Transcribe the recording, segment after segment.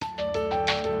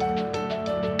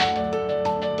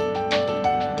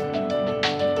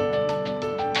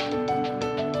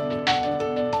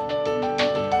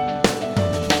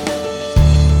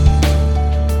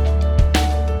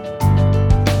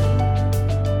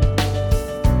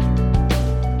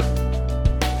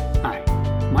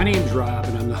My name's Rob,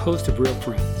 and I'm the host of Real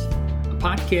Friends, a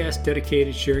podcast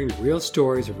dedicated to sharing the real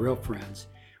stories of real friends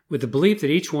with the belief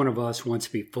that each one of us wants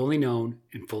to be fully known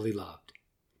and fully loved.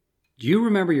 Do you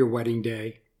remember your wedding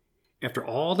day? After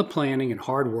all the planning and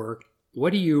hard work,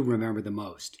 what do you remember the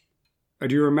most? Or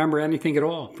do you remember anything at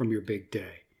all from your big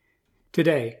day?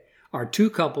 Today, our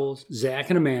two couples, Zach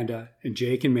and Amanda, and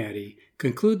Jake and Maddie,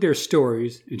 conclude their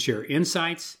stories and share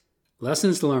insights,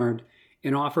 lessons learned,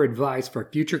 and offer advice for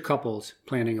future couples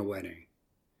planning a wedding.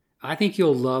 I think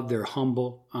you'll love their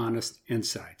humble, honest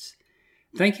insights.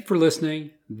 Thank you for listening.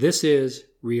 This is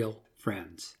Real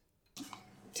Friends.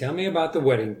 Tell me about the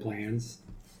wedding plans,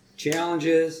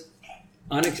 challenges,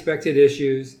 unexpected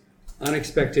issues,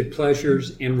 unexpected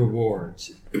pleasures, and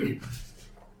rewards.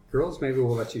 Girls, maybe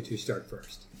we'll let you two start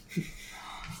first.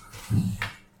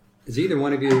 Is either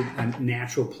one of you a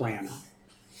natural planner?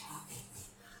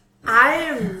 I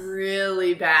am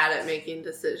really bad at making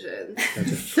decisions.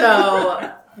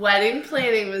 So wedding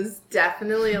planning was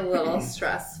definitely a little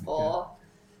stressful.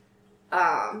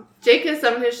 Jake is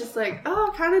someone who's just like,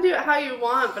 oh, kind of do it how you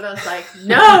want. But I was like,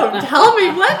 no, tell me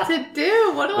what to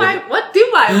do. What do I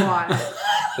want?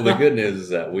 Well, the good news is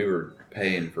that we were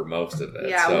paying for most of it.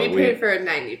 Yeah, so we paid for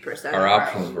 90%. Our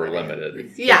options were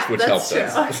limited. Yeah, which that's helped true.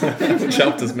 us. Which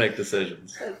helped us make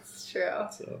decisions. That's true.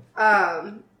 So.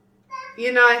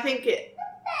 I think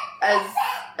as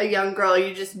a young girl,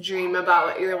 you just dream about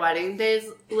what your wedding days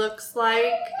looks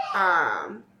like.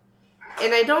 And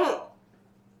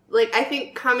I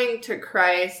think coming to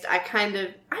Christ, I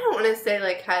don't want to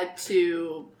say had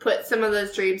to put some of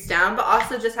those dreams down, but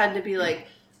also just had to be like,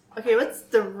 okay, what's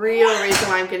the real reason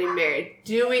why I'm getting married?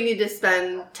 Do we need to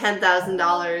spend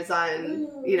 $10,000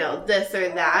 on, this or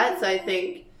that? So I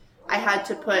think I had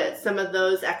to put some of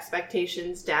those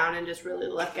expectations down and just really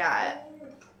look at,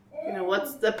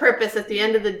 what's the purpose at the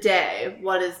end of the day?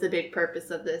 What is the big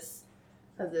purpose of this,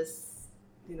 of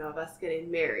us getting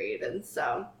married? And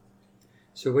so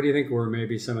what do you think were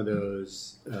maybe some of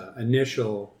those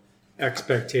initial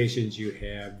expectations you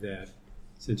have that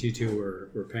since you two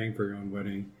were paying for your own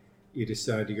wedding, you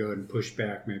decided to go ahead and push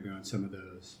back maybe on some of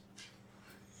those?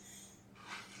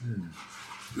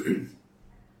 I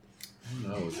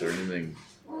don't know. Was there anything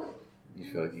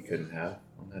you feel like you couldn't have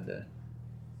on that day?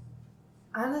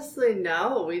 Honestly,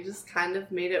 no. We just kind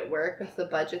of made it work with the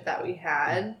budget that we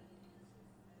had.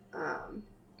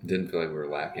 Didn't feel like we were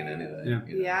lacking anything.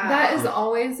 Yeah. That is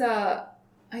always I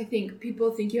think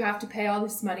people think you have to pay all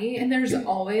this money, and there's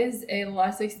always a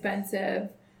less expensive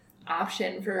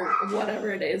option for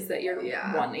whatever it is that you're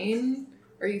wanting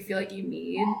or you feel like you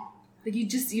need. Like you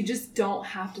just don't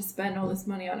have to spend all this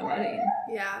money on a wedding.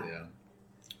 Yeah.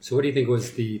 So what do you think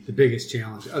was the biggest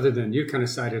challenge, other than you kind of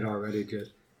cited already,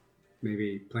 just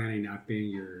maybe planning not being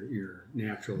your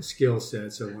natural skill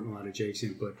set, so I want a lot of Jake's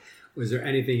input. Was there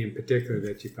anything in particular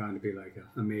that you found to be like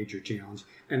a major challenge?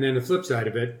 And then the flip side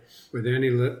of it, were there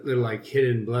any little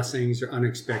hidden blessings or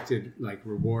unexpected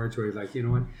rewards where you're like, you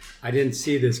know what, I didn't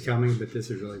see this coming, but this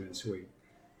has really been sweet?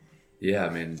 Yeah, I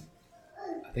mean,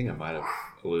 I think I might have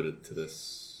alluded to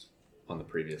this on the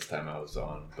previous time I was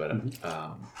on, but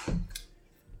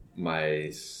my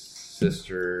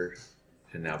sister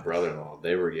and now brother-in-law,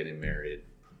 they were getting married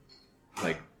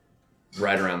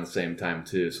right around the same time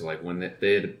too. So when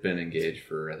they had been engaged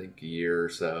for I think a year or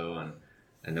so,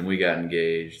 and then we got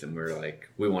engaged, and we were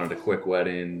we wanted a quick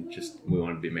wedding, we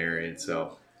wanted to be married.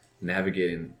 So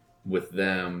navigating with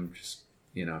them, just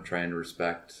trying to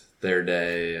respect their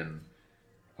day, and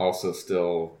also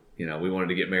still we wanted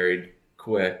to get married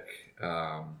quick.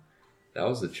 That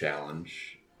was a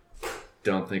challenge.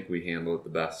 Don't think we handled it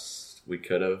the best we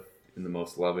could have in the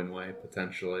most loving way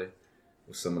potentially,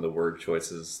 with some of the word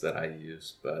choices that I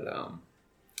used, but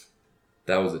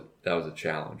that was a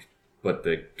challenge. But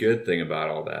the good thing about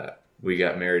all that, we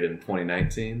got married in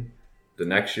 2019. The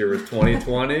next year was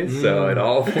 2020, so it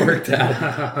all worked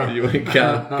out. We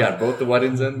got both the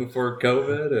weddings in before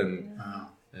COVID,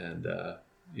 and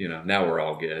now we're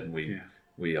all good. And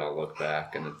we all look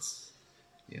back, and it's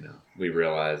we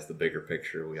realize the bigger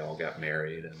picture. We all got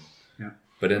married,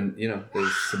 but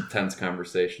there's some tense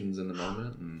conversations in the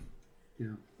moment, and.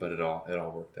 Yeah. But it all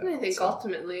worked out. I think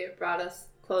ultimately it brought us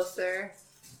closer.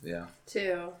 Yeah.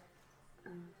 To,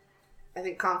 I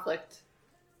think conflict.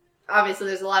 Obviously,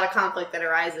 there's a lot of conflict that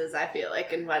arises, I feel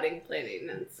like, in wedding planning.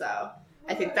 And so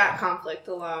I think that conflict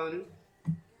alone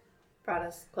brought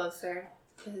us closer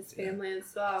to his family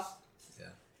as well. Yeah.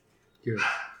 Good.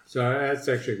 So that's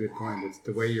actually a good point. It's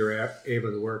the way you're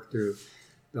able to work through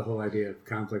the whole idea of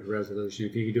conflict resolution.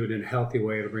 If you can do it in a healthy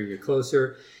way, it'll bring you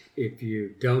closer. If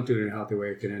you don't do it in a healthy way,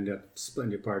 it can end up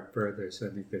splitting you apart further. So I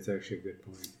think that's actually a good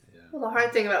point. Yeah. Well, the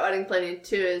hard thing about wedding planning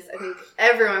too is I think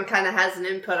everyone kind of has an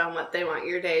input on what they want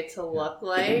your day to look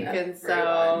like, and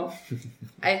so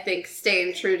I think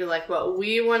staying true to like what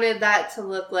we wanted that to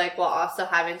look like, while also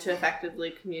having to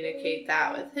effectively communicate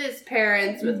that with his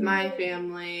parents, with my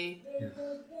family.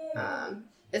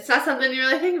 It's not something you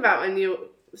really think about when you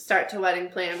start to wedding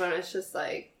plan, but it's just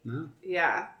like,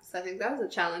 yeah. So I think that was a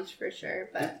challenge for sure,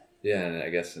 but. Yeah, and I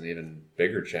guess an even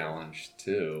bigger challenge,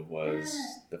 too, was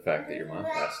the fact that your mom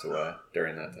passed away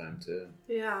during that time, too.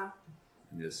 Yeah.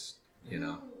 And just,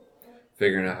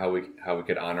 figuring out how we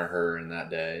could honor her in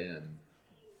that day, and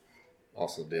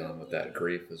also dealing with that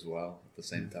grief as well at the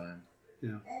same time.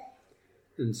 Yeah.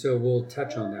 And so we'll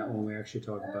touch on that when we actually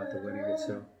talk about the wedding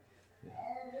itself.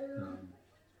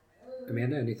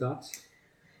 Amanda, any thoughts?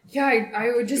 Yeah,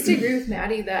 I would just agree with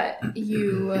Maddie that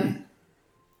you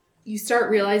start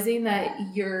realizing that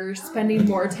you're spending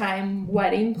more time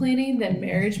wedding planning than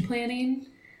marriage planning.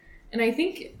 And I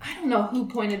think, I don't know who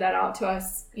pointed that out to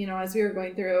us, as we were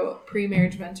going through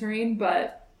pre-marriage mentoring,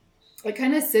 but it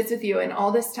kind of sits with you, and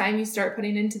all this time you start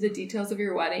putting into the details of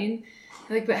your wedding.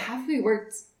 Like, but have we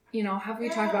worked, have we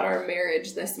talked about our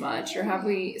marriage this much, or have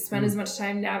we spent as much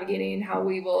time navigating how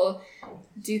we will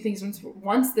do things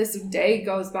once this day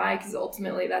goes by, because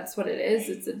ultimately that's what it is.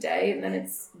 It's a day, and then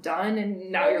it's done,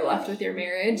 and now you're left with your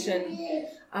marriage. And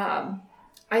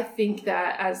I think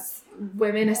that as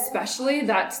women especially,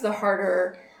 that's the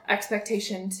harder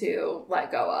expectation to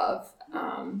let go of,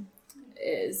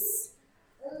 is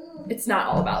it's not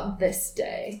all about this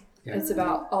day. Yeah. It's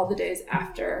about all the days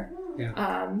after.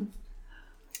 Yeah.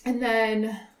 And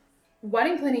then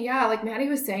wedding planning, like Maddie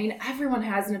was saying, everyone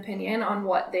has an opinion on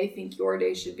what they think your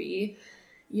day should be.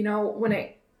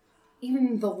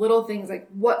 Even the little things like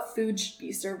what food should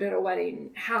be served at a wedding,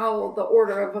 how the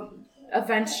order of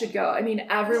events should go. I mean,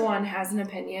 everyone has an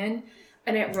opinion,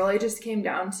 and it really just came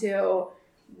down to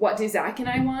what do Zach and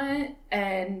I want,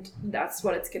 and that's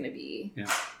what it's going to be.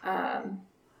 Yeah.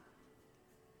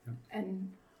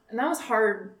 And that was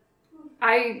hard.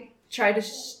 I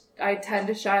tend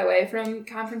to shy away from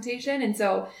confrontation. And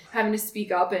so having to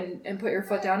speak up and put your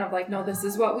foot down of like, no, this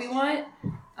is what we want.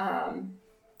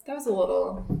 That was a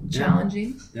little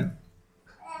challenging. Yeah.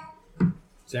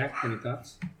 Zach, any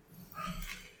thoughts?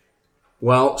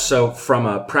 Well, so from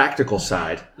a practical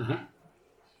side,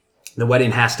 the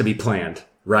wedding has to be planned,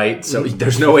 right? So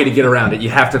there's no way to get around it. You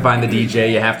have to find the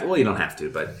DJ. You don't have to,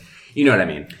 but you know what I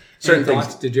mean. Certain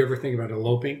things. Did you ever think about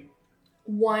eloping?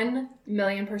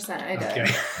 1,000,000% I did.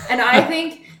 Okay. And I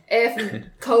think if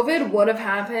COVID would have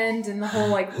happened and the whole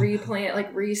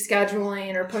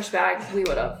rescheduling or pushback, we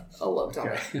would have eloped on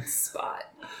the spot.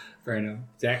 Fair enough.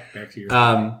 Zach, back to you.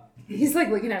 He's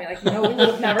looking at me like, no, we would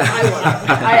have never. I would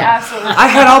have. I absolutely. I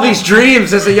had all these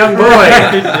dreams as a young boy.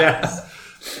 Yes.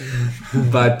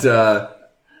 But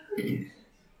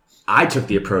I took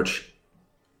the approach.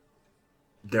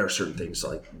 There are certain things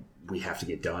we have to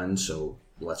get done, so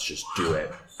let's just do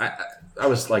it. I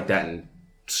was like that in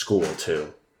school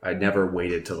too. I never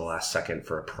waited till the last second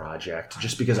for a project,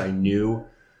 just because I knew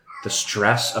the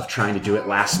stress of trying to do it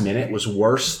last minute was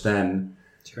worse than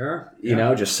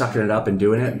just sucking it up and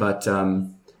doing it. But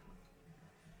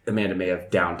Amanda may have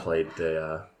downplayed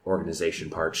the organization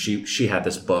part. She had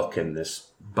this book and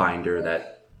this binder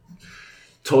that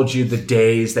told you the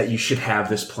days that you should have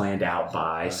this planned out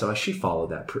by. So she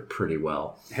followed that pretty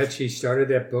well. Had she started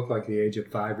that book at the age of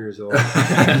 5 years old?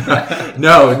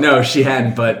 No, she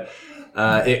hadn't. But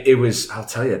it was, I'll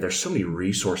tell you, there's so many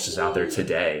resources out there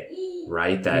today,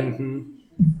 right? That,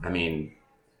 I mean,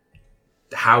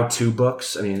 how-to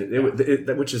books. I mean,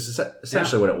 which is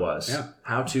essentially what it was. Yeah.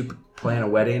 How to plan a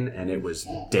wedding, and it was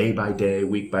day by day,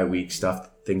 week by week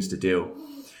things to do.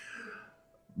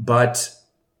 But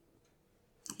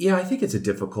yeah, I think it's a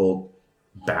difficult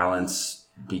balance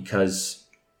because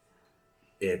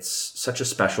it's such a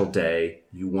special day.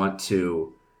 You want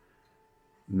to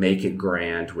make it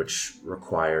grand, which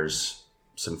requires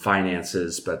some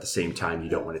finances, but at the same time, you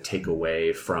don't want to take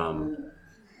away from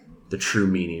the true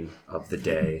meaning of the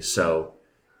day. So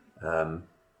I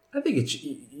think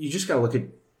you just got to look at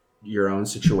your own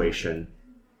situation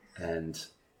and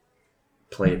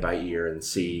play it by ear and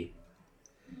see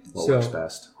what works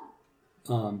best.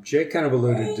 Jake kind of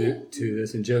alluded to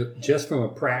this, and just from a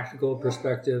practical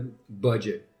perspective,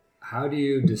 budget. How do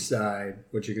you decide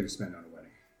what you're going to spend on a wedding?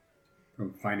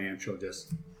 From financial,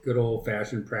 just good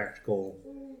old-fashioned practical.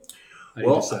 How do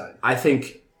you decide? I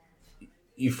think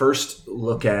you first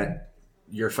look at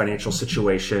your financial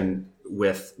situation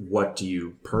with what do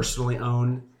you personally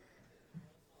own,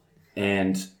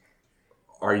 and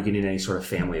are you getting any sort of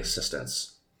family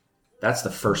assistance? That's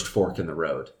the first fork in the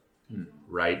road.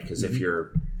 right? Because if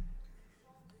your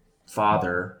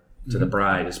father to the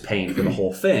bride is paying for the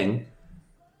whole thing,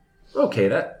 okay,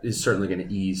 that is certainly going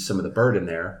to ease some of the burden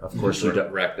there. Of course, you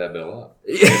don't rack that bill up.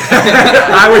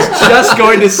 I was just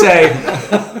going to say,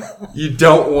 you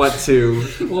don't want to.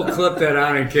 We'll clip that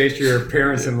on in case your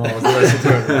parents-in-law listen to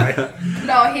it, right?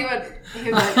 No, he would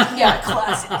like, yeah,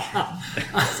 classic.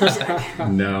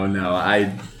 No,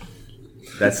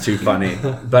 that's too funny.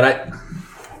 But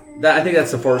I think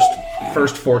that's the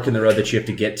first fork in the road that you have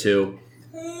to get to.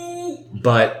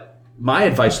 But my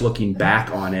advice looking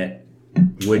back on it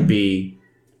would be,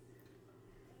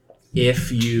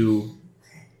 if you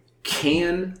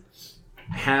can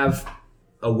have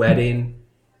a wedding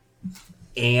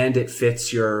and it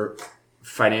fits your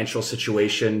financial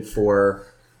situation for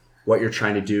what you're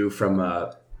trying to do from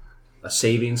a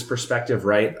savings perspective,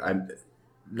 right? I'm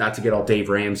not to get all Dave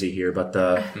Ramsey here, but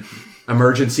the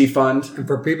emergency fund. And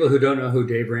for people who don't know who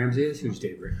Dave Ramsey is, who's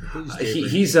Dave Ramsey?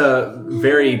 He's a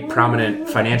very prominent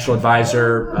financial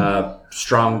advisor.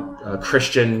 Strong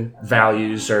Christian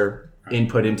values are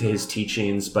input into his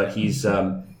teachings, but he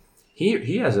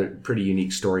has a pretty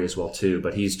unique story as well too.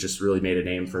 But he's just really made a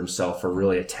name for himself for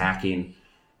really attacking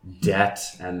debt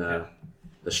and the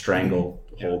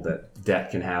stranglehold that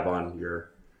debt can have on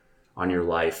your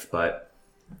life. But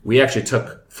we actually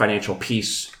took Financial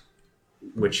Peace,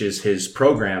 which is his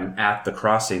program at the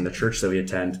Crossing, the church that we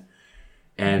attend.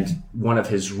 And one of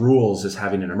his rules is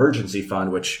having an emergency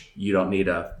fund, which you don't need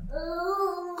a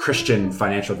Christian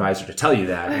financial advisor to tell you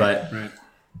that. But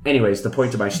anyways, the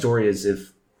point of my story is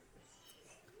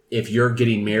if you're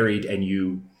getting married and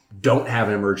you don't have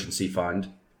an emergency fund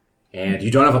and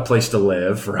you don't have a place to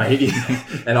live, right?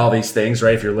 And all these things,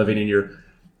 right? If you're living in your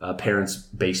parents'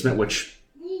 basement, which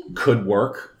could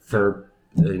work for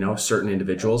certain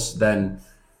individuals, then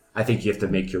I think you have to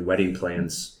make your wedding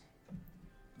plans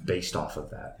based off of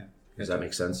that. Yeah. Does that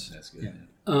make sense? That's good.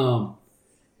 Yeah.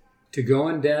 To go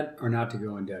in debt or not to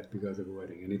go in debt because of a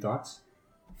wedding? Any thoughts?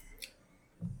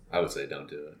 I would say don't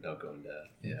do it. Don't go in debt.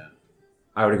 Yeah.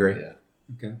 I would agree. Yeah.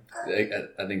 Okay.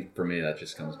 I think for me that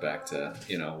just comes back to,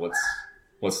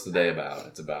 what's the day about?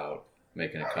 It's about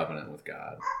making a covenant with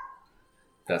God.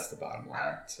 That's the bottom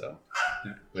line. So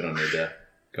we don't need to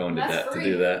go into debt to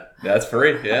do that. That's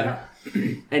free. Yeah.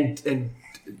 And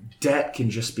debt can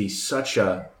just be such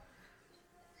a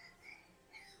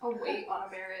weight on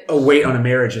a marriage. A weight on a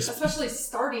marriage, especially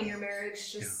starting your marriage.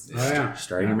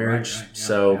 Starting your marriage.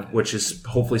 Right. Which is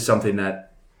hopefully something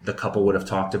that the couple would have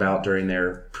talked about during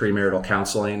their premarital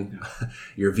counseling. Yeah.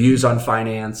 Your views on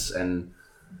finance and.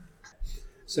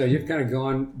 So you've kind of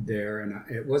gone there, and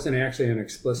it wasn't actually an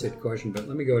explicit question, but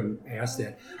let me go ahead and ask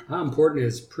that. How important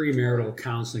is premarital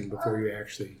counseling before you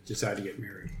actually decide to get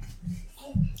married?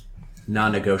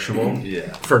 Non-negotiable.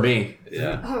 Yeah. For me.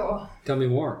 Yeah. Oh. Tell me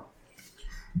more.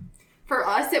 For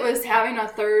us, it was having a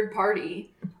third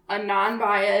party, a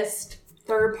non-biased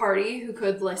third party who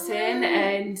could listen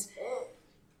and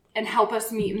help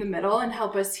us meet in the middle and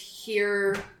help us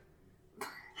hear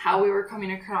how we were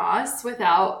coming across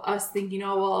without us thinking,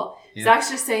 Zach's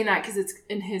just saying that because it's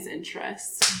in his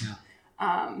interest. Yeah.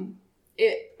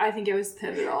 I think it was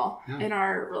pivotal in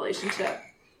our relationship.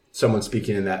 Someone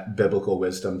speaking in that biblical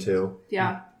wisdom too.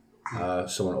 Yeah.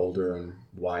 Someone older and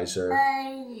wiser.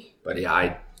 But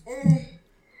yeah,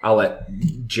 I'll let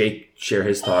Jake share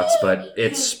his thoughts, but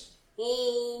it's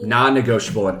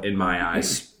non-negotiable in my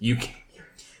eyes.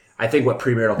 I think what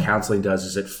premarital counseling does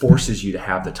is it forces you to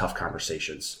have the tough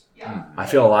conversations. Yeah. I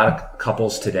feel a lot of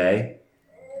couples today,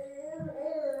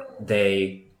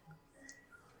 they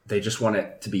just want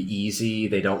it to be easy.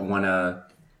 They don't want to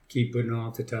keep putting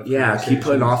off the tough. Yeah, keep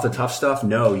putting off the tough stuff.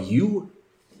 No,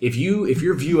 if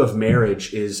your view of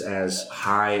marriage is as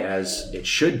high as it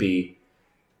should be,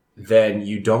 then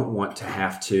you don't want to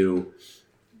have to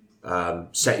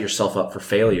set yourself up for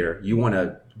failure. You want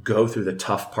to go through the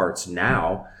tough parts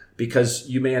now, because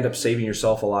you may end up saving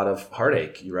yourself a lot of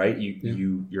heartache, right?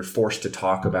 You're forced to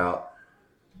talk about,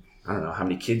 I don't know, how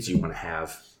many kids you want to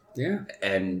have. Yeah.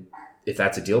 And if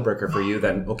that's a deal breaker for you,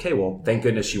 then okay, well, thank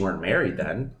goodness you weren't married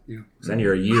then. Yeah. Because then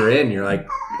you're a year in, you're like,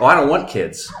 oh, I don't want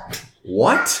kids.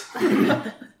 What?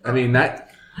 I mean,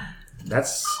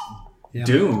 that's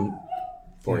doom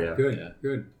for you. Good,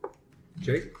 good.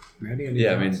 Jake, Maddie, any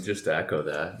I mean, just to echo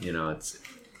that, it's,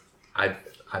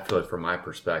 I feel like from my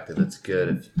perspective, it's good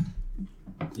if,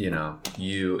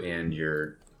 you and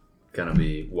your gonna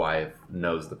be wife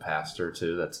knows the pastor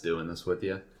too that's doing this with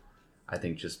you. I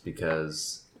think just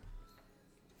because,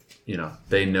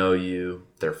 they know you,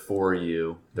 they're for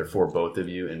both of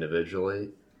you individually,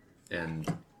 and,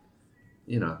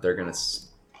 they're gonna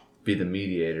be the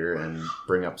mediator and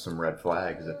bring up some red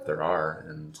flags if there are.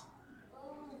 And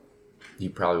you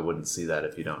probably wouldn't see that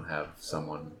if you don't have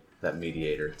someone, that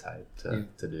mediator type to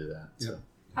do that. Yeah. So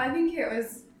I think it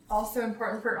was also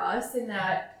important for us in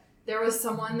that there was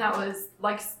someone that was,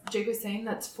 like Jake was saying,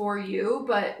 that's for you,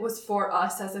 but was for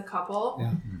us as a couple.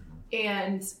 Yeah.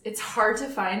 And it's hard to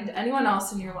find anyone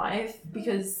else in your life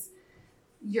because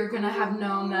you're going to have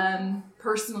known them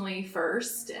personally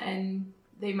first, and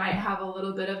they might have a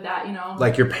little bit of that,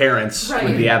 Like your parents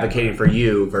would be advocating for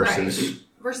you versus... Right.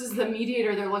 Versus the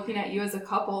mediator, they're looking at you as a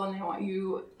couple and they want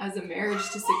you as a marriage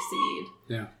to succeed.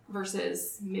 Yeah.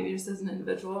 Versus maybe just as an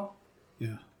individual.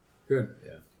 Yeah. Good.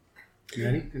 Yeah.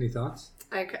 Maddie, any thoughts?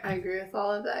 I agree with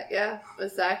all of that. Yeah,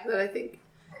 with Zach, that I think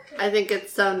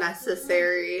it's so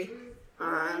necessary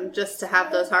just to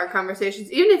have those hard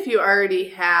conversations. Even if you already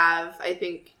have, I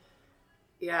think,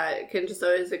 it can just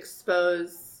always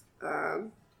expose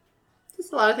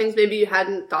just a lot of things maybe you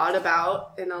hadn't thought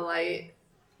about in a light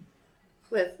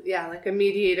with, like a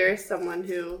mediator, someone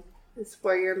who is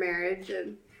for your marriage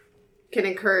and can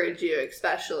encourage you,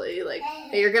 especially. Like,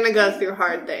 hey, you're going to go through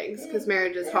hard things because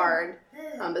marriage is hard,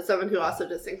 but someone who also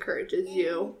just encourages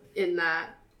you in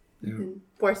that and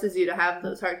forces you to have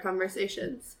those hard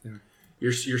conversations. Yeah.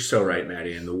 You're so right,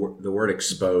 Maddie. And the word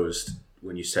exposed,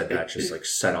 when you said that, just like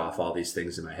set off all these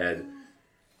things in my head.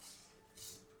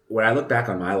 When I look back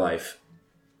on my life,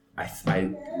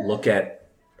 I look at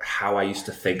how I used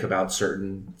to think about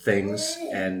certain things,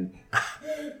 and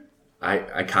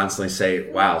I constantly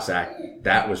say, wow, Zach,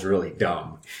 that was really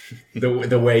dumb.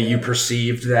 The way you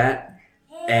perceived that.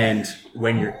 And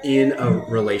when you're in a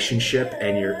relationship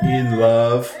and you're in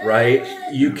love, right,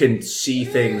 you can see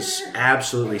things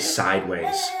absolutely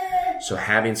sideways. So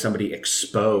having somebody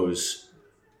expose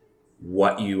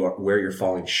what you are, where you're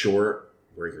falling short,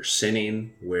 where you're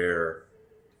sinning, where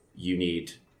you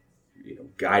need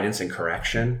guidance and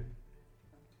correction,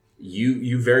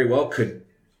 you very well could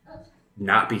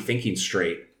not be thinking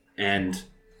straight. And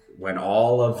when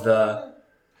all of the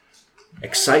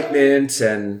excitement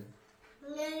and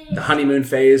the honeymoon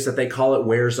phase that they call it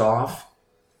wears off,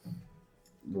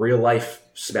 real life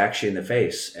smacks you in the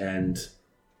face. And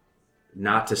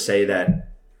not to say that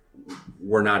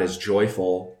we're not as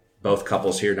joyful, both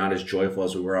couples here, not as joyful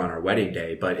as we were on our wedding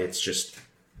day, but it's just,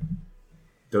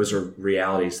 those are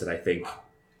realities that I think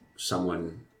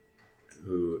someone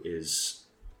who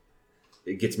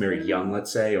gets married young,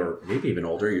 let's say, or maybe even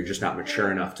older, you're just not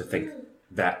mature enough to think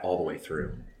that all the way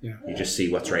through. Yeah. You just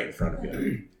see what's right in front of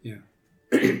you. Yeah.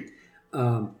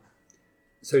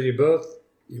 So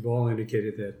you've all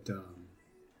indicated that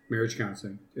marriage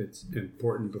counseling, it's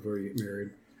important before you get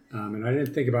married. And I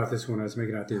didn't think about this when I was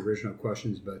making out the original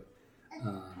questions, but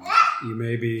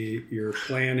you're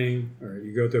planning, or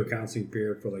you go through a counseling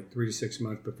period for like 3 to 6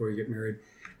 months before you get married,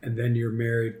 and then you're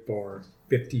married for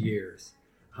 50 years.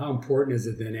 How important is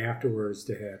it then afterwards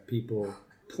to have people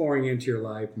pouring into your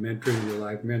life,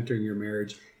 mentoring your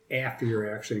marriage after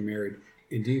you're actually married?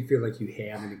 And do you feel like you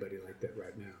have anybody like that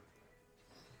right now?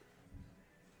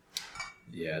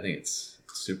 Yeah, I think it's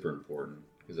super important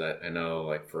because I know,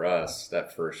 like, for us,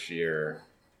 that first year,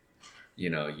 you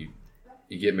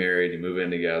get married, you move in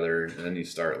together, and then you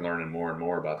start learning more and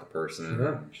more about the person,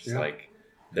 and just like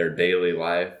their daily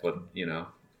life, with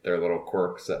their little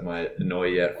quirks that might annoy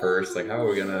you at first. Like, how are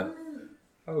we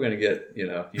gonna get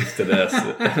used to this?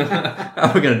 How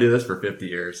are we gonna do this for 50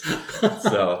 years?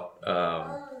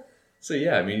 So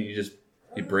yeah, I mean,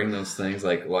 you bring those things.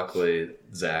 Like, luckily,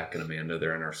 Zach and Amanda,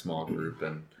 they're in our small group,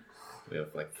 and we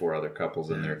have like 4 other couples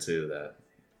in there too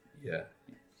that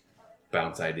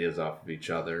bounce ideas off of each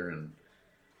other and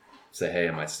say, hey,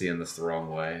 am I seeing this the wrong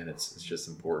way? And it's just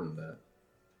important that,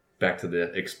 back to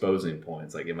the exposing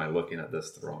points, like, am I looking at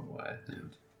this the wrong way?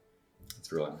 And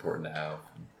it's really important to have.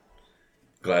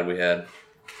 Glad we had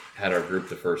our group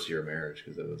the first year of marriage,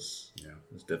 because it was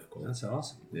difficult. That's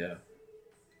awesome. Yeah.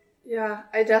 Yeah,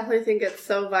 I definitely think it's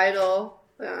so vital.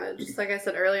 Just like I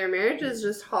said earlier, marriage is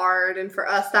just hard. And for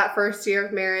us, that first year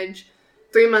of marriage,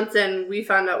 3 months in, we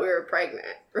found out we were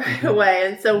pregnant right away.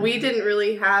 And so we didn't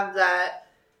really have that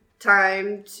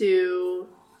time to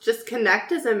just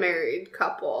connect as a married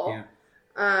couple.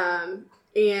 Yeah.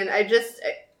 And I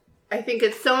think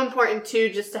it's so important too,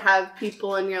 just to have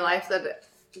people in your life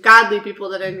godly people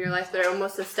that are in your life that are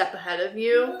almost a step ahead of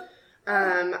you.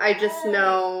 I just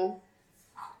know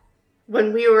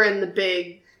when we were in the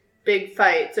big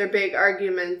fights or big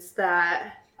arguments,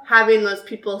 that having those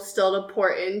people still to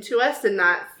pour into us and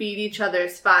not feed each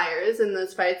other's fires in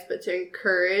those fights, but to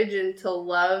encourage and to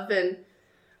love. And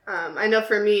I know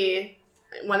for me,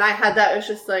 when I had that, it was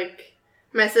just like,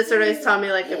 My sister would always tell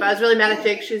me, like, if I was really mad at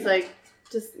Jake, she's like,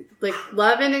 just, like,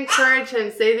 love and encourage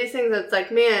him, say these things. It's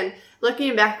like, man,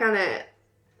 looking back on it,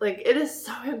 like, it is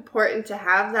so important to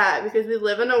have that because we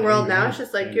live in a world now. It's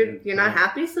just like, you're not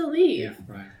happy, so leave. Yeah,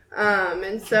 right.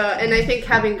 And I think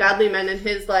having godly men in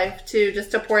his life, too,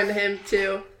 just to pour into him,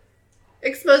 to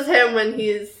expose him when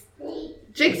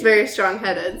Jake's very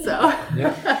strong-headed, so.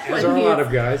 Yeah, as are a lot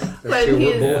of guys.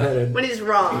 When he's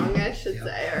wrong, I should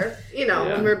say, or,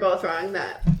 when we're both wrong,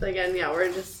 that, again,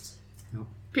 we're just,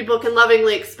 people can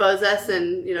lovingly expose us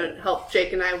and, help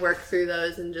Jake and I work through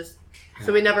those and just,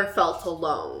 so we never felt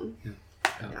alone.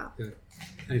 Yeah. Good.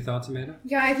 Any thoughts, Amanda?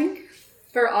 Yeah, I think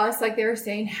for us, like they were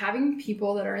saying, having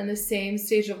people that are in the same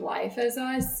stage of life as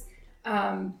us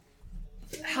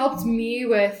helped me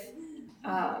with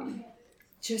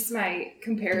just my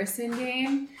comparison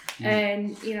game.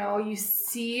 And, you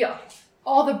see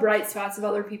all the bright spots of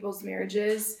other people's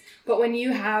marriages. But when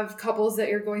you have couples that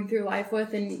you're going through life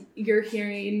with and you're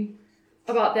hearing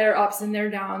about their ups and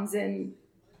their downs and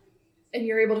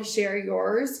you're able to share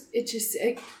yours, it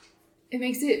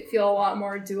makes it feel a lot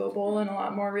more doable and a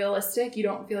lot more realistic. You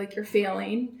don't feel like you're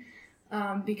failing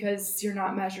because you're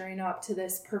not measuring up to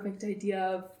this perfect idea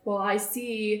of, well, I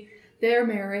see their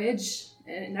marriage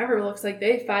and it never looks like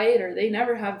they fight or they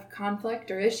never have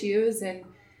conflict or issues. And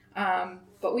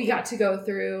but we got to go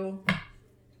through,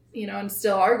 and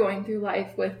still are going through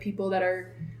life with people that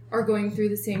are going through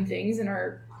the same things and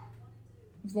are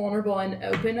vulnerable and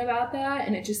open about that.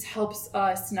 And it just helps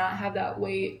us not have that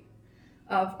weight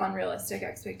of unrealistic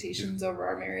expectations over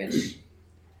our marriage.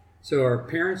 So are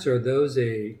parents, are those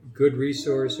a good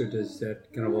resource, or does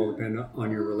that kind of all depend on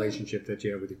your relationship that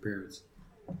you have with your parents?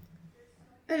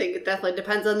 I think it definitely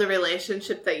depends on the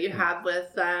relationship that you have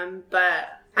with them. But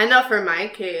I know for my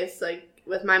case, like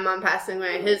with my mom passing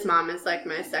away, his mom is like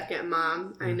my second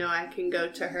mom. I know I can go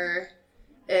to her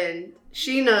and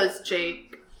she knows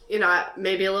Jake,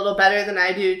 maybe a little better than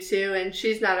I do too. And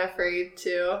she's not afraid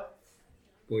to.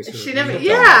 She never,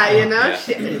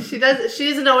 she does. She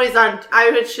isn't always on.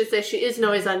 I should say she isn't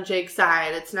always on Jake's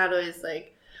side. It's not always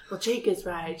like, well, Jake is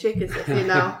right. Jake is,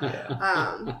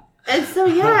 And so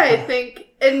I think,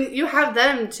 and you have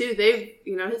them too. They've,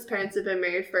 his parents have been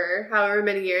married for however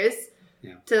many years.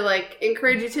 Yeah. To like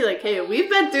encourage you to like, hey, we've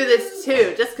been through this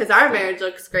too. Just because our marriage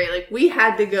looks great, like we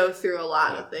had to go through a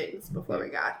lot of things before we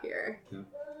got here. Yeah.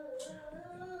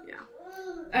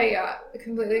 I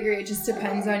completely agree. It just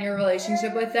depends on your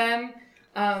relationship with them.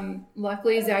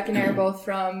 Luckily, Zach and I are both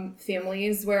from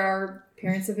families where our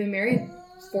parents have been married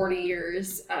 40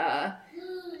 years.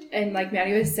 And like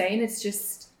Maddie was saying,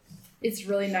 it's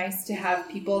really nice to have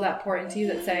people that pour into you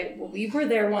that say, well, we were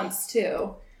there once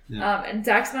too. Yeah. And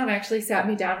Zach's mom actually sat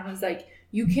me down and was like,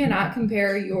 you cannot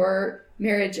compare your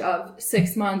marriage of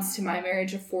 6 months to my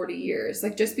marriage of 40 years.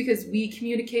 Like just because we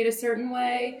communicate a certain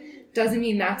way doesn't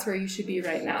mean that's where you should be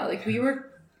right now. Like we were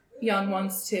young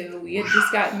once too. We had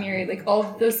just gotten married. Like all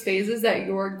of those phases that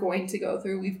you're going to go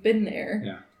through, we've been there.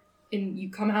 Yeah. And you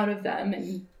come out of them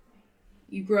and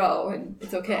you grow and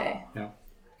it's okay. Yeah.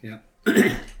 Yeah.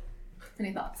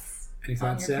 Any thoughts? Any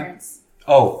thoughts, on your parents?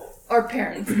 Oh. Or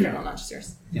parents in general, not just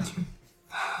yours. Yeah.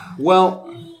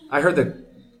 Well, I heard the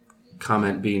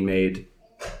comment being made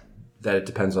that it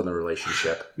depends on the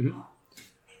relationship,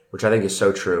 which I think is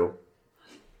so true.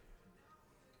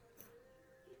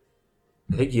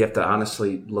 I think you have to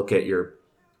honestly look at your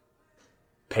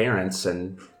parents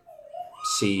and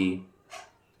see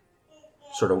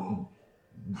sort of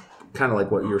kind of like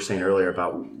what you were saying earlier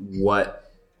about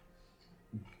what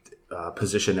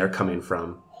position they're coming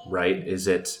from, right? Is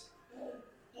it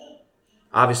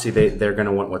obviously they're going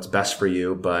to want what's best for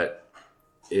you, but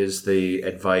is the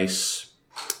advice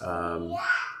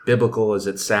biblical? Is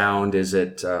it sound? Is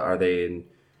it are they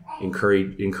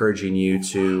encouraging you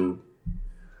to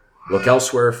look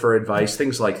elsewhere for advice?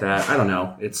 Things like that. I don't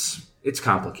know. It's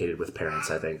complicated with parents,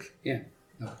 I think. Yeah,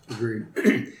 no, agreed.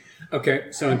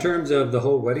 Okay, so in terms of the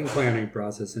whole wedding planning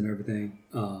process and everything,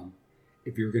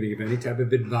 if you were going to give any type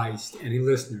of advice to any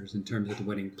listeners in terms of the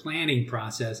wedding planning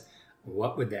process,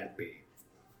 what would that be?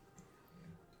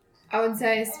 I would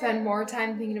say spend more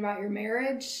time thinking about your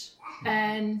marriage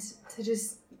and to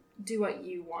just do what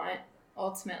you want,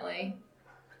 ultimately.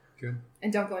 Good.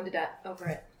 And don't go into debt over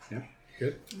it. Yeah,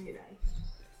 good.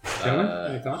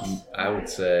 Gentlemen, any thoughts? I would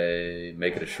say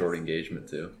make it a short engagement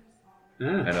too.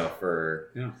 I know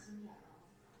for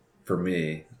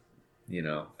me, we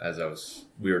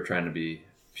were trying to be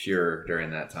pure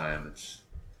during that time.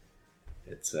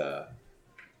 It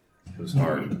was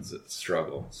hard. It's a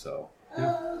struggle. So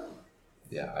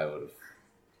I would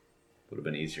have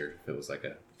been easier if it was like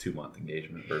a 2-month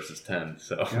engagement versus 10.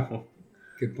 So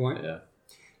Good point. Yeah.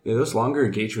 Yeah, those longer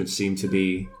engagements seem to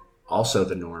be also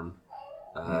the norm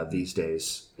these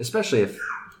days, especially if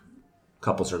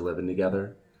couples are living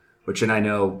together, and I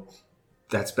know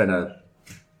that's been a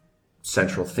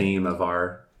central theme of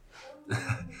our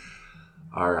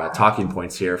talking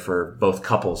points here for both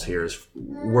couples here. Is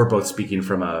we're both speaking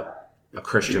from a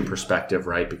Christian perspective,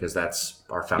 right? Because that's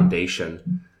our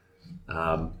foundation.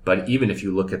 But even if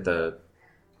you look at the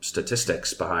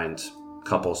statistics behind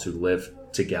couples who live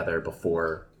together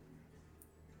before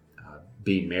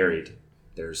being married,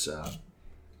 there's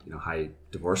high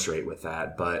divorce rate with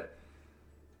that. But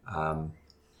I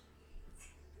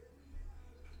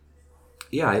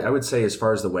would say as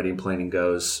far as the wedding planning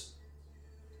goes,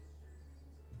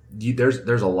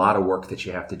 there's a lot of work that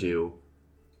you have to do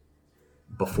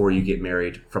before you get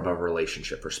married from a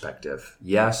relationship perspective.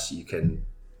 Yes, you can.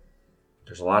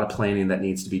 There's a lot of planning that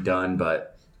needs to be done,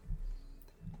 but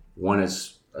one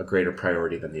is a greater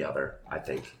priority than the other, I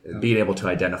think. And being able to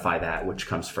identify that, which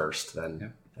comes first,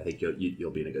 then I think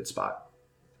you'll be in a good spot.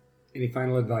 Any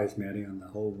final advice, Maddie, on the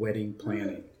whole wedding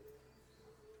planning?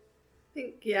 I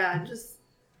think, just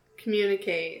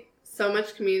communicate. So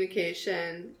much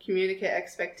communication, communicate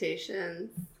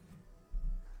expectations.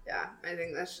 Yeah, I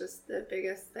think that's just the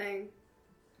biggest thing.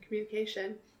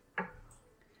 Communication.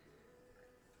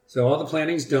 So all the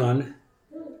planning's done.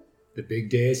 The big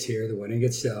day is here, the wedding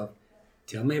itself.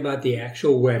 Tell me about the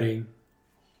actual wedding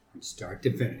from start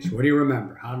to finish. What do you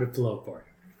remember? How did it flow for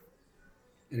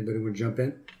you? Anybody want to jump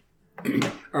in?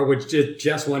 Or was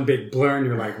just one big blur and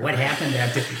you're like, what happened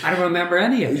that day? I don't remember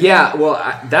any of it. Yeah, well,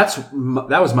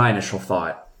 that was my initial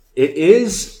thought. It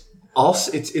is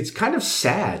also, it's kind of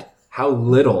sad how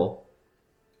little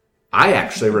I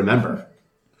actually remember.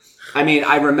 I mean,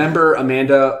 I remember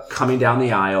Amanda coming down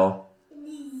the aisle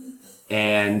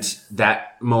and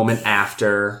that moment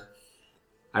after.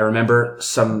 I remember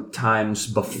sometimes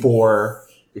before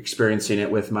experiencing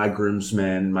it with my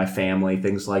groomsmen, my family,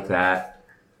 things like that.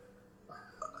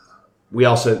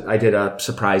 I did a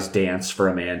surprise dance for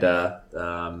Amanda.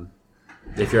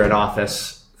 If you're an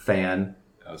Office fan.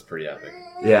 That was pretty epic.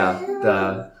 Yeah.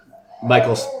 The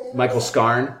Michael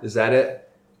Scarn, is that it?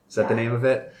 Is that the name of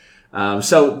it?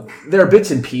 So there are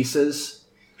bits and pieces,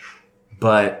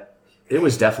 but it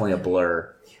was definitely a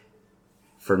blur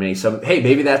for me. So, hey,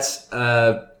 maybe that's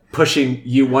pushing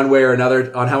you one way or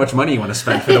another on how much money you want to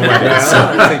spend for the wedding.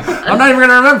 I'm not even going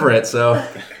to remember it. So,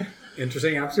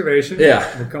 interesting observation.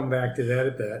 Yeah. We'll come back to that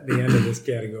at the end of this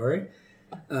category.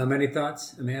 Any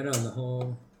thoughts, Amanda, on the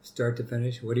whole start to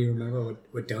finish? What do you remember?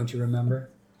 What don't you remember?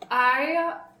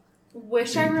 I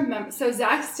wish I remember. So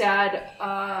Zach's dad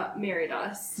married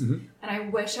us, and I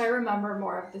wish I remember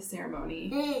more of the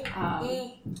ceremony.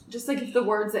 Just like if the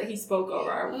words that he spoke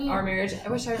over our marriage, I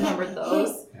wish I remembered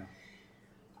those. Yeah.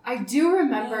 I do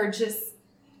remember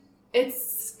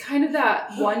it's kind of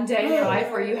that one day in your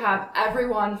life where you have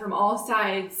everyone from all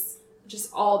sides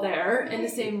just all there in the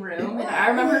same room. And I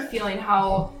remember feeling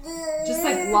how just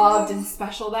like loved and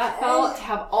special that felt to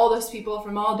have all those people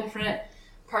from all different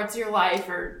parts of your life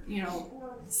or,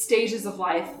 stages of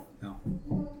life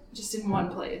just in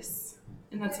one place.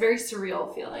 And that's a very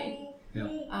surreal feeling.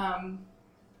 Yeah.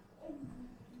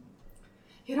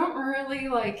 You don't really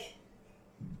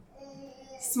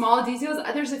small details.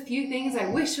 There's a few things I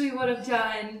wish we would have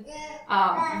done,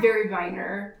 very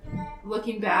minor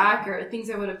looking back, or things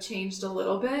I would have changed a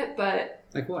little bit, but...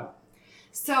 Like what?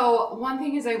 So one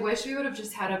thing is I wish we would have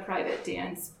just had a private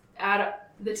dance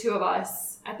at the two of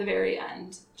us at the very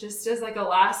end, just as like a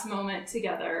last moment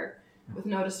together with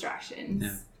no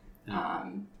distractions.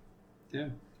 Yeah.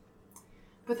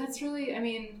 But that's really,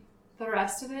 the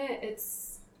rest of it,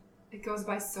 it goes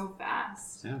by so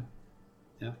fast. Yeah.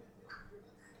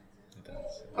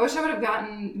 I wish I would have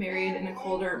gotten married in a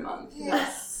colder month.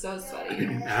 It's so sweaty.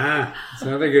 It's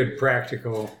another good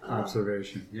practical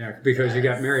observation. Yeah, because you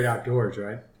got married outdoors,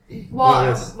 right?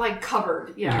 Well,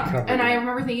 covered, yeah. Covered, and yeah. I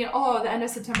remember thinking, the end of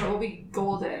September will be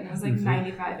golden. It was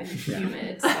 95 and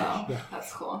humid, so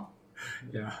that's cool.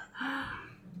 Yeah.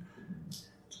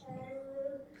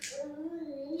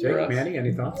 Jake, Manny,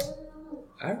 any thoughts?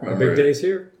 I remember big days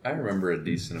here. I remember a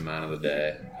decent amount of the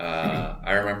day.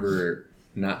 I remember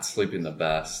not sleeping the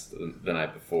best the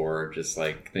night before, just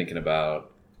thinking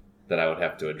about that I would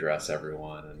have to address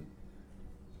everyone, and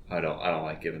I don't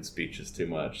like giving speeches too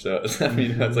much. So that's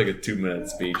like a 2-minute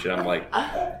speech, and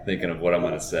I'm thinking of what I'm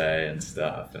going to say and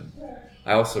stuff. And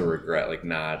I also regret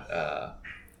not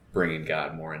bringing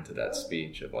God more into that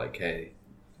speech of hey,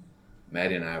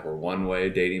 Maddie and I were one way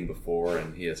dating before,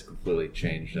 and He has completely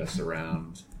changed us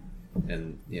around,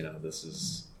 and this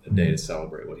is a day to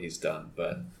celebrate what He's done.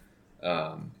 But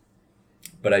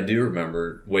But I do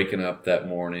remember waking up that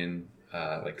morning,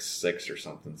 like 6 or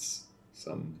something,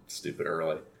 some stupid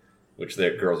early, which the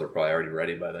girls are probably already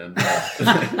ready by then.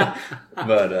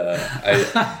 But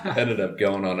I ended up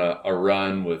going on a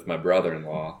run with my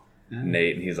brother-in-law,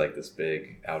 Nate, and he's like this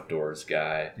big outdoors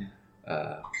guy.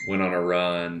 Went on a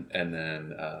run, and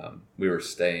then we were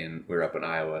up in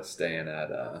Iowa staying at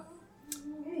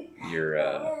your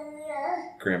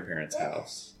grandparents'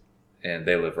 house, and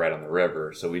they live right on the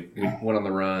river. So we went on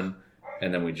the run,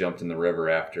 and then we jumped in the river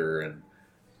after, and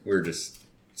we were just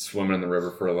swimming in the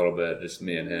river for a little bit, just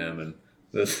me and him. And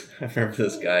I remember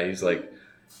this guy, he's like,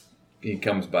 he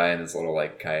comes by in his little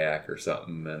like kayak or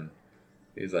something, and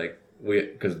he's like,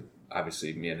 because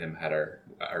obviously me and him had our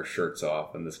shirts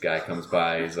off, and this guy comes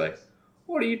by, he's like,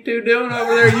 "What are you two doing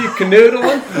over there? You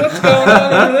canoodling? What's going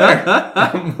on over there?"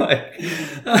 I'm like,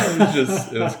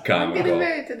 it was comical. I'm getting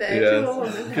married today to a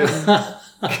woman.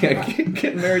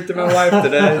 Getting married to my wife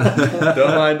today.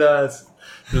 Don't mind us.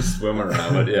 Just swimming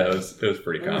around. But yeah, it was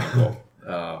pretty comical.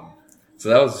 So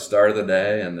that was the start of the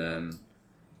day, and then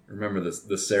I remember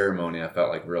the ceremony. I felt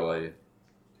like really,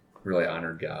 really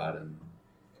honored God, and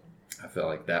I felt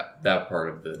like that part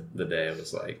of the day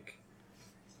was like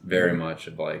very much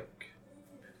of like,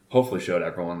 hopefully showed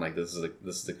everyone like this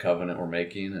is the covenant we're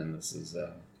making, and this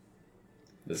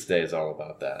day is all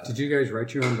about that. Did you guys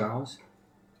write your own vows?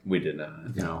 We did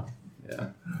not. No. Yeah.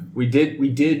 We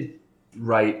did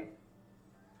write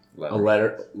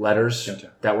letters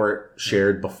Gotcha. that were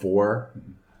shared before.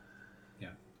 Yeah.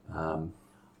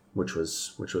 Which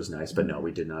was nice, but no,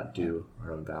 we did not do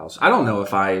our own vows. I don't know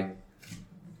if I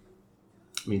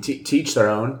mean, teach their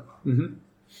own,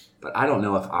 but I don't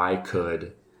know if I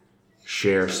could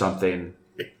share something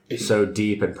so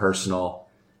deep and personal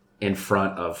in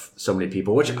front of so many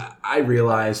people, which I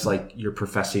realize, like, you're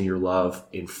professing your love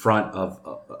in front of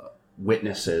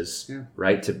witnesses,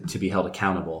 right? To be held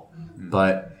accountable.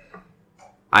 But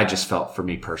I just felt, for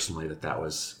me personally, that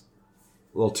was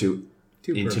a little too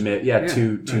intimate.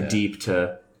 Too deep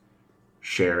to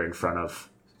share in front of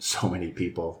so many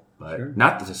people. But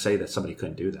not to say that somebody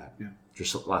couldn't do that. Yeah.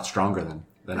 Just a lot stronger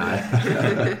than I.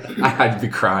 I'd be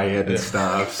crying and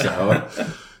stuff. So,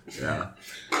 yeah.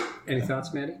 Any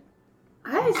thoughts, Maddie?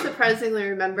 I surprisingly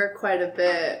remember quite a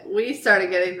bit. We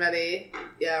started getting ready,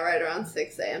 right around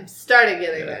 6 a.m. Started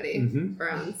getting ready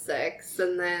around 6.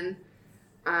 And then,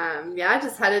 I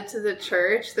just headed to the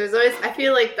church. There's always, I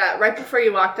feel like that right before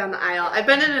you walk down the aisle. I've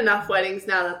been in enough weddings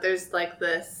now that there's like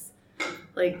this,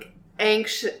 like,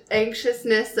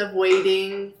 anxiousness of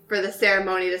waiting for the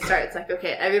ceremony to start. It's like,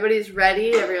 okay, everybody's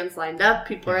ready, everyone's lined up,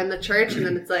 people are in the church, and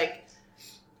then it's like,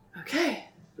 okay,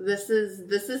 this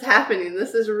is happening,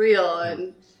 this is real,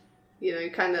 and you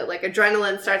kind of like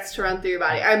adrenaline starts to run through your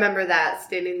body. I remember that,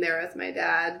 standing there with my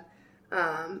dad.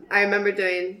 I remember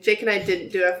Jake and I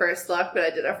didn't do a first look, but I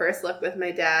did a first look with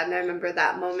my dad, and I remember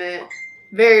that moment.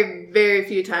 Very, very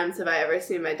few times have I ever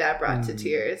seen my dad brought to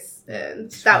tears.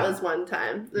 And that was one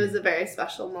time. It was a very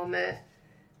special moment.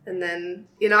 And then,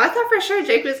 I thought for sure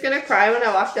Jake was going to cry when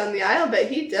I walked down the aisle, but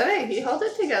he didn't. He held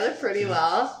it together pretty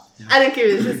well. Yeah. I think he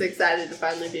was just excited to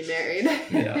finally be married.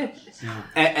 Yeah.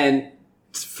 And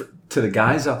to the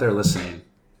guys out there listening,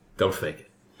 don't fake it.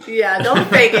 Yeah, don't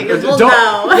fake it, because we'll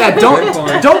know. Yeah,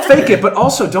 don't fake it, but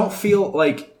also don't feel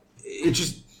like it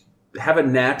just... have a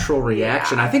natural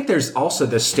reaction. I think there's also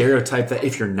this stereotype that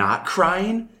if you're not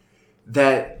crying,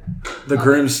 that the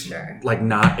groom's like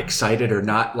not excited or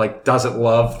not like doesn't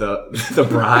love the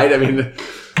bride. I mean,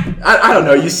 I don't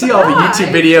know. You see all the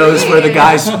YouTube videos where the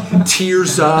guy's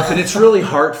tears up and it's really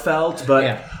heartfelt,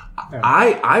 but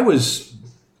I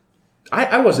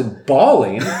wasn't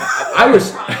bawling.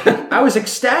 I was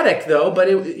ecstatic though, but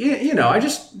I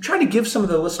just try to give some of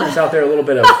the listeners out there a little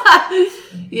bit of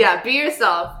be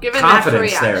yourself. Give a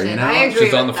confidence natural reaction. there. I agree.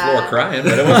 She's on the floor crying,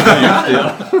 but it wasn't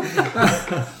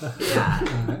used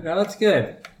to. No, that's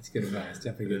good. That's good advice.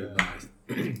 Definitely good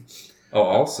advice. Oh,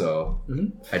 also,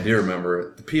 I do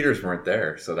remember the Peters weren't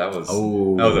there, so that was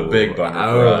a big bummer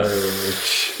for us.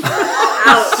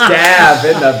 Stab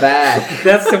in the back.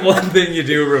 That's the one thing you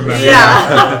do remember.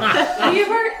 Yeah. We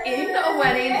were in a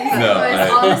wedding in St.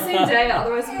 Louis on the same day,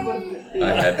 otherwise we wouldn't be.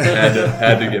 I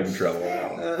had to give him trouble.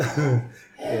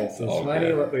 It's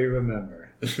funny what we remember.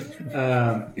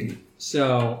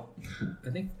 So, I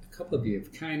think a couple of you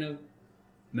have kind of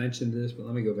mentioned this, but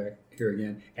let me go back here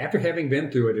again. After having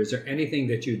been through it, is there anything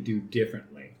that you do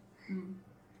differently?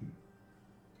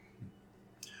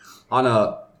 On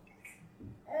a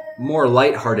more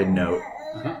lighthearted note,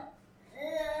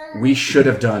 we should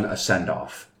have done a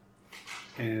send-off.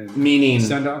 And meaning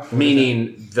send-off?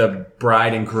 Meaning the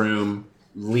bride and groom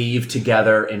leave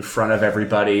together in front of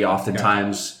everybody.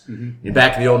 Oftentimes,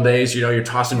 back in the old days, you're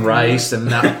tossing rice, and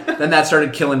then that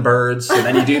started killing birds. And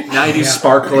then you do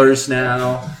sparklers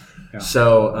now. Yeah.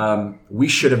 So we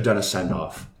should have done a send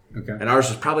off. Okay. And ours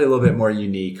was probably a little bit more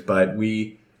unique, but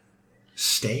we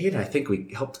stayed. I think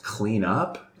we helped clean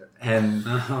up and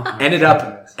ended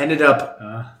up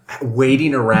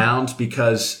waiting around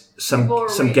because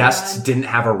some guests didn't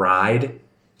have a ride.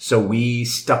 So we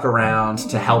stuck around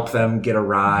to help them get a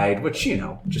ride, which,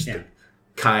 just the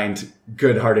kind,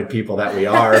 good-hearted people that we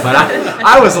are. But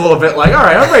I was a little bit like, all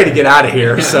right, I'm ready to get out of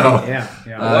here. So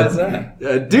What is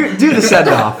that? Do the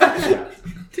send-off.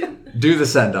 Do the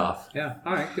send-off. Yeah.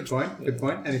 All right. Good point.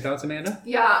 Any thoughts, Amanda?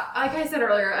 Yeah. Like I said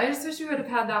earlier, I just wish we would have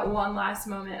had that one last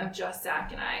moment of just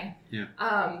Zach and I.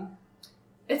 Yeah.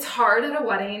 It's hard at a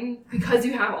wedding because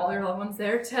you have all your loved ones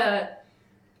there to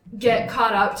get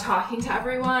caught up talking to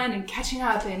everyone and catching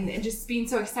up and just being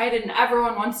so excited, and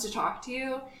everyone wants to talk to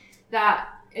you, that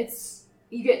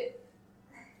you get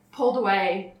pulled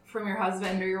away from your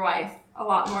husband or your wife a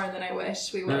lot more than I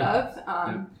wish we would have.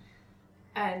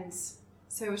 And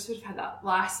so I wish we'd have had that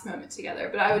last moment together.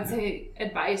 But I would say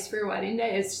advice for your wedding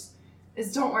day is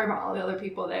don't worry about all the other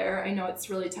people there. I know it's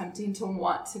really tempting to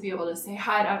want to be able to say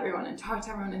hi to everyone and talk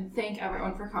to everyone and thank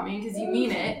everyone for coming because you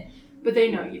mean it. But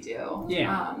they know you do.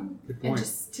 Yeah. Good point. And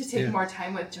just to take more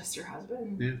time with just your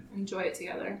husband. Yeah. Enjoy it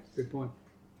together. Good point.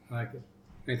 I like it.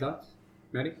 Any thoughts?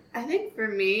 Maddie? I think for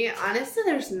me, honestly,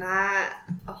 there's not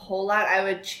a whole lot I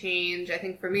would change. I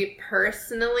think for me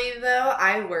personally, though,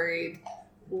 I worried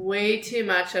way too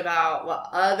much about what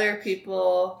other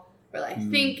people were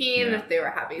thinking, if they were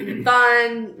having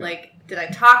fun. Did I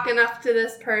talk enough to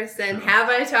this person? Have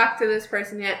I talked to this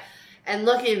person yet? And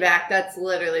looking back, that's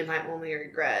literally my only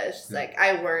regret. It's just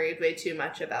I worried way too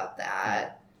much about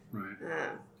that. Right.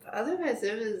 But otherwise,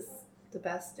 it was the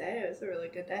best day. It was a really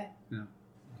good day. Yeah,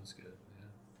 that was good.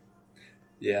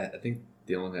 Yeah, I think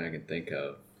the only thing I can think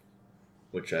of,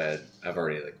 which I've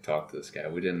already talked to this guy.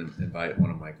 We didn't invite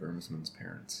one of my groomsmen's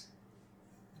parents,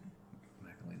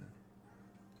 Magdalena.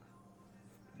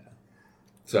 Yeah,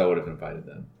 so I would have invited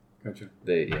them. Gotcha.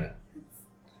 They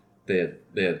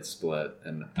had split,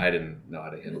 and I didn't know how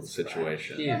to handle the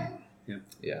situation. Yeah.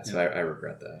 So I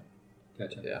regret that.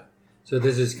 Gotcha. Yeah. So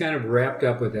this is kind of wrapped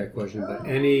up with that question, but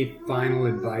any final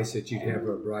advice that you'd have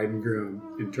for a bride and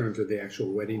groom in terms of the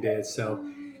actual wedding day itself?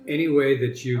 Any way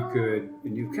that you could,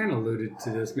 and you kind of alluded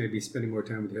to this, maybe spending more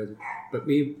time with your husband, but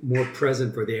be more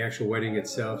present for the actual wedding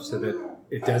itself so that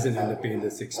it doesn't end up being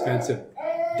this expensive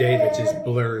day that just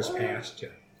blurs past you.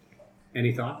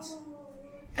 Any thoughts?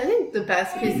 I think the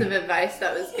best piece of advice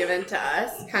that was given to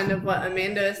us, kind of what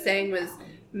Amanda was saying, was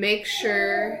make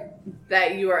sure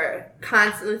that you are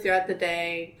constantly throughout the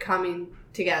day coming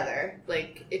together.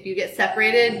 If you get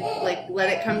separated, let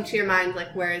it come to your mind,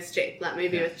 where is Jake? Let me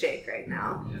be with Jake right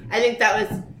now. I think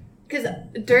that was, because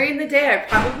during the day, I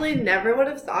probably never would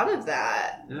have thought of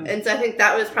that. Yeah. And so I think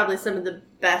that was probably some of the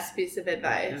best piece of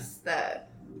advice that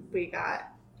we got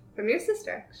from your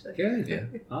sister, actually. Good. Yeah.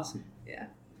 Awesome. Yeah.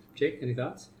 Jake, any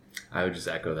thoughts? I would just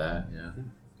echo that.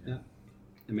 Yeah.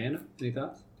 Amanda, any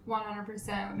thoughts? 100%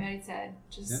 what Maddie said.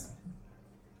 Just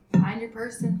find your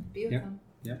person, be with them.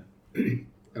 Yeah.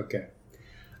 Okay.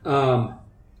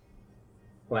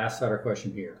 Last thought or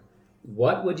question here.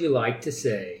 What would you like to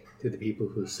say to the people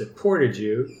who supported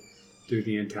you through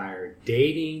the entire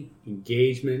dating,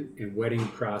 engagement, and wedding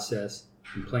process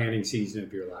and planning season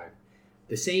of your life?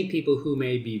 The same people who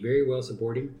may be very well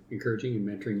supporting, encouraging, and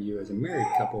mentoring you as a married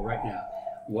couple right now.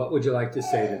 What would you like to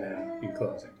say to them in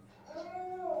closing?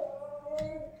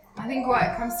 I think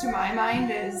what comes to my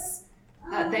mind is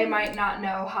that they might not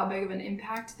know how big of an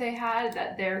impact they had,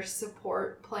 that their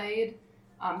support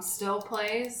still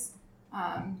plays,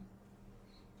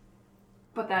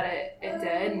 but that it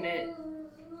did, and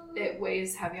it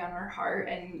weighs heavy on our heart,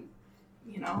 and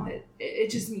it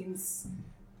just means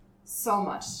so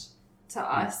much to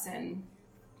us, and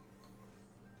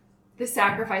the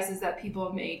sacrifices that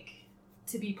people make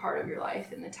to be part of your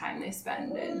life and the time they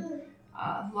spend and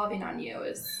loving on you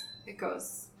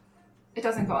it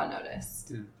doesn't go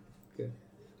unnoticed. Yeah. Good.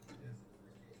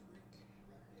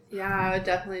 Yeah, I would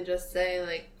definitely just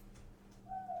say,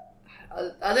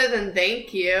 other than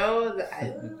thank you,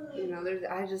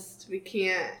 we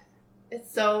can't,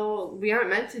 we aren't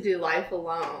meant to do life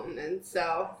alone. And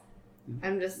so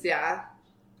I'm just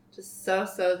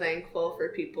so thankful for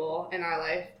people in our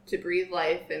life to breathe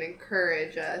life and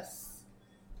encourage us.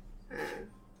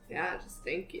 Just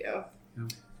thank you.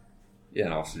 Yeah,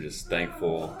 and also just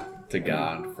thankful to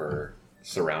God for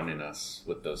surrounding us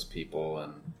with those people.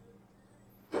 And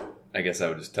I guess I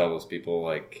would just tell those people,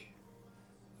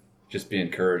 just be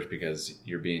encouraged because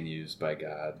you're being used by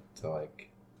God to like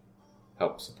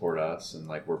help support us, and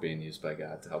like we're being used by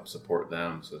God to help support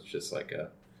them. So it's just like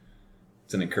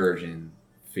it's an encouraging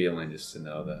feeling just to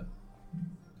know that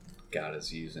God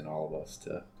is using all of us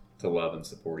to love and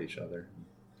support each other.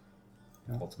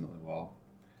 Yeah. Ultimately, we'll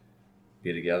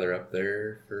be together up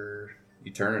there for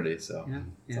eternity. So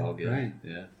it's all good. Right.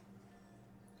 Yeah.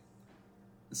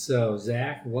 So,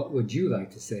 Zach, what would you like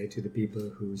to say to the people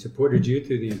who supported you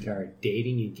through the entire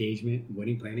dating, engagement, and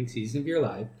wedding planning season of your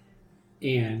life,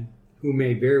 and who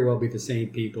may very well be the same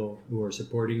people who are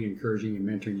supporting, encouraging, and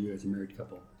mentoring you as a married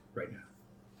couple right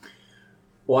now?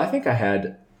 Well, I think I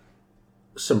had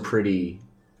some pretty...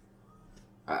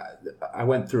 I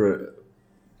went through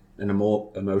an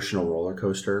emotional roller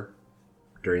coaster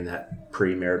during that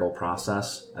premarital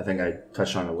process. I think I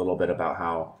touched on a little bit about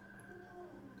how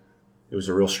it was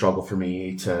a real struggle for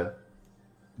me to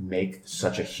make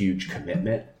such a huge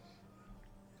commitment,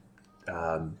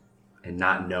 and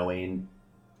not knowing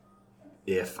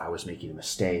if I was making a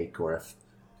mistake or if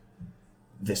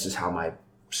this is how my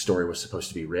story was supposed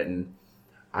to be written.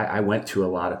 I went to a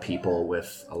lot of people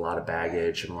with a lot of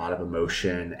baggage and a lot of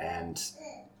emotion, and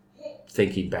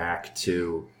thinking back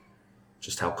to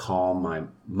just how calm my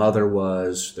mother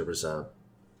was. There was a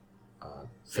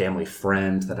family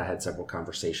friend that I had several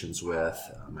conversations with,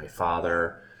 my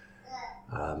father.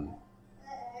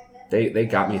 They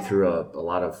got me through a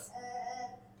lot of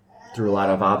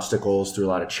obstacles, through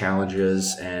a lot of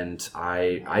challenges, and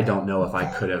I don't know if I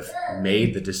could have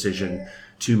made the decision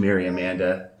to marry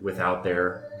Amanda without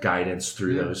their guidance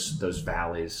through those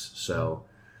valleys. So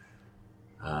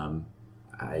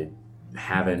I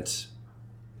haven't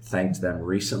thanked them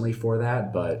recently for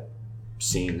that, but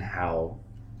seeing how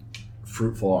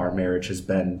fruitful our marriage has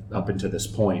been up until this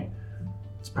point,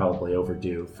 it's probably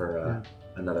overdue for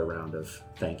another round of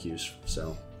thank yous.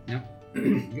 So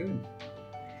Good.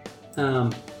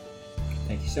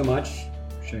 Thank you so much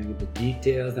for sharing the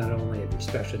details, not only of your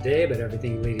special day, but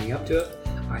everything leading up to it.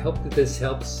 I hope that this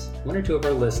helps one or two of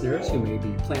our listeners who may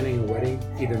be planning a wedding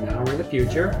either now or in the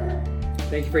future.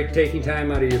 Thank you for taking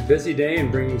time out of your busy day and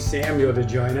bringing Samuel to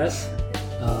join us.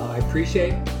 I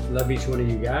appreciate, love each one of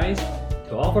you guys.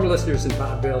 To all of our listeners in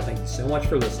Pottville, thank you so much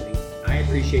for listening. I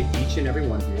appreciate each and every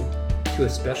one of you. To a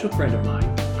special friend of mine,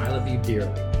 I love you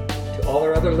dearly. To all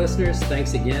our other listeners,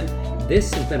 thanks again.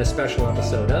 This has been a special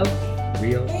episode of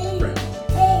Real